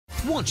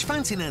Watch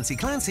Fancy Nancy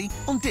Clancy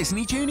on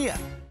Disney Junior.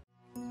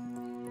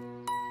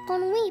 Bon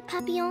nuit,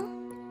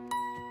 papillon.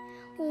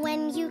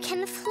 When you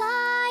can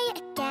fly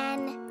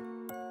again,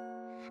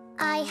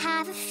 I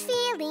have a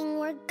feeling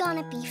we're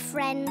gonna be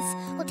friends.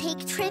 We'll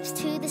take trips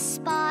to the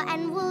spa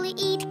and we'll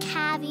eat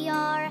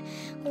caviar.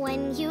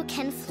 When you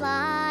can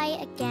fly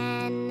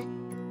again.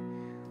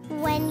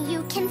 When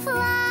you can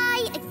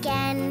fly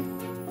again.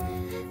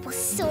 We'll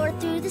soar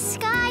through the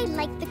sky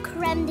like the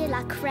creme de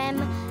la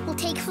creme. We'll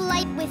take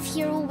flight with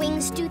your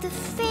wings, do the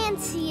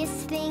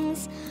fanciest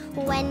things.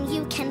 When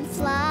you can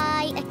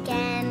fly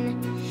again.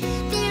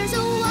 There's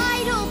a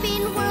wide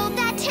open world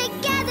that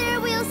together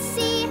we'll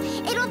see.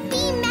 It'll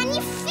be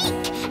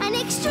magnifique and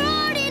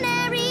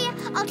extraordinary.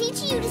 I'll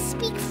teach you to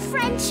speak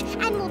French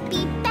and we'll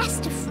be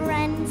best of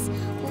friends.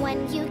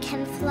 When you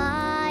can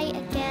fly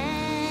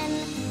again.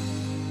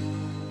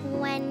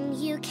 When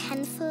you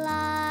can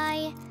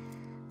fly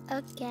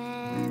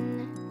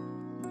again.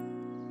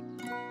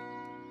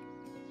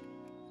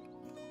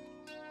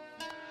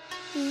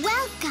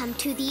 Welcome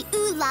to the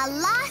Ooh La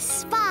La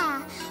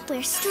Spa,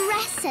 where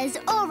stress says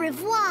au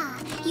revoir.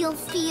 You'll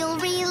feel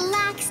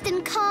relaxed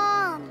and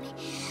calm.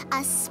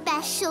 A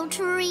special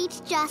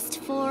treat just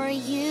for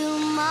you,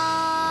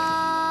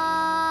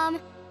 Mom.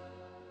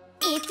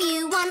 If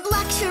you want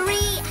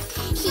luxury,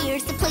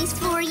 here's the place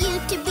for you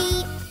to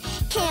be.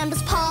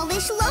 Candles,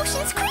 polish,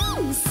 lotions,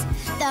 creams.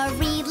 The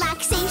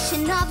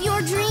relaxation of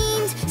your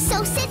dreams.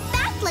 So sit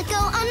back, let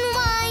go,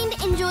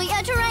 unwind. Enjoy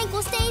a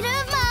tranquil state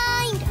of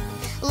mind.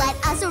 Let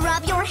us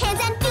rub your hands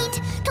and feet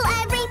till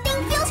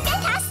everything feels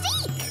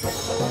fantastic.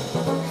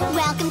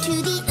 Welcome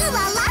to the Ooh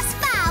La La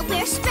Spa,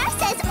 where stress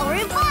says au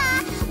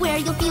revoir, where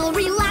you'll feel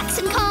relaxed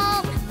and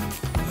calm.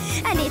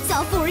 And it's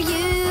all for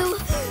you.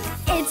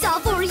 It's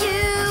all for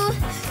you.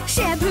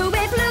 Shampoo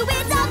and blue,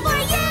 it's all for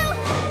you.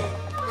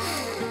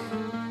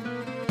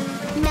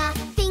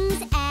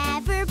 Nothing's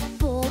ever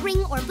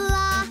boring or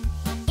blah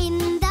in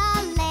the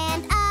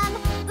land of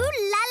Ooh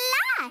La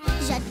La.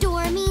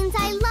 J'adore means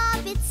I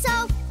love it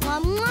so. Mwah,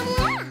 mwah,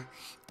 mwah.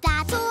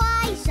 That's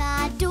why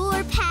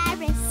j'adore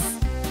Paris.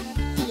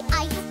 The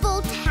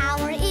Eiffel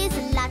Tower is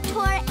La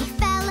Tour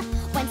Eiffel.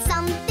 When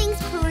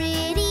something's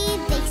pretty,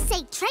 they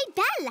say très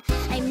belle.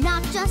 I'm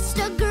not just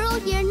a girl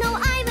here, no,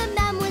 I'm a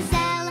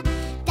mademoiselle.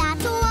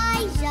 That's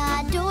why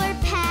j'adore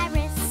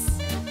Paris.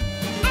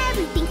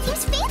 Everything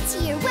seems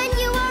fancier when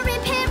you are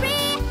in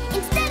Paris.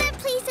 Instead of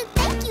please and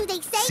thank you,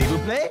 they say S'il vous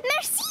plaît.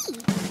 merci.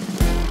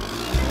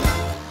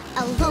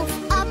 A loaf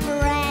of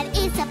bread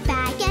is a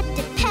baguette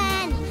de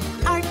pen.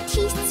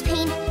 Artistes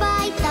paint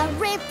by the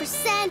river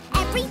Seine.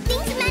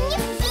 Everything's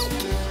magnifique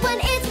when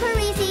it's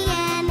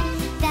Parisian.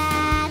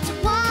 That's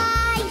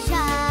why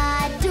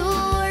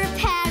j'adore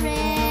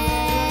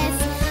Paris.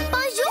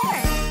 Bonjour!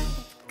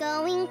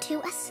 Going to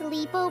a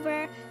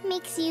sleepover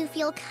makes you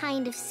feel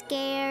kind of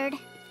scared.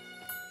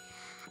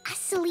 A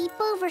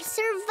sleepover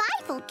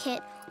survival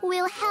kit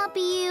will help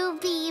you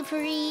be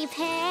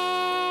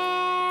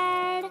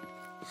prepared.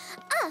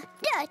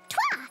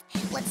 Toi!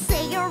 Let's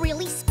say a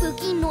really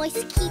spooky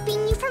noise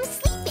keeping you from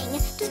sleeping.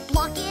 Just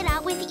block it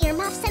out with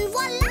earmuffs and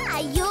voila,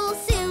 you'll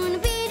soon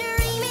be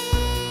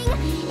dreaming.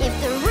 If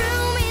the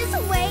room is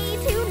way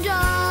too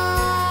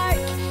dark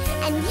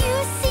and you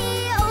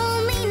see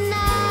only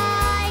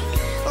night,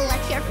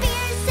 let your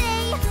fears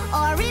say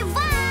au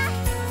revoir.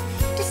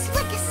 Just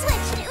flick a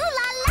switch and ooh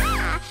la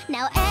la,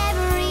 now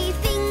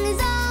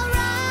everything's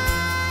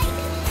alright.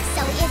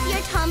 So if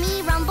your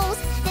tummy rumbles,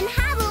 then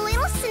have a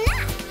little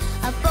snack.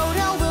 A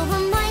photo will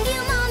remind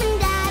you Mom and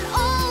Dad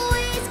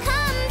always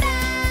come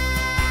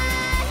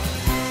back.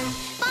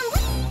 Bon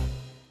nuit.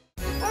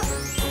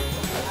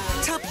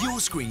 Tap your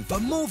screen for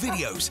more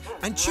videos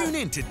and tune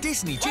in to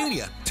Disney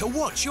Junior to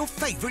watch your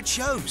favourite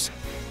shows.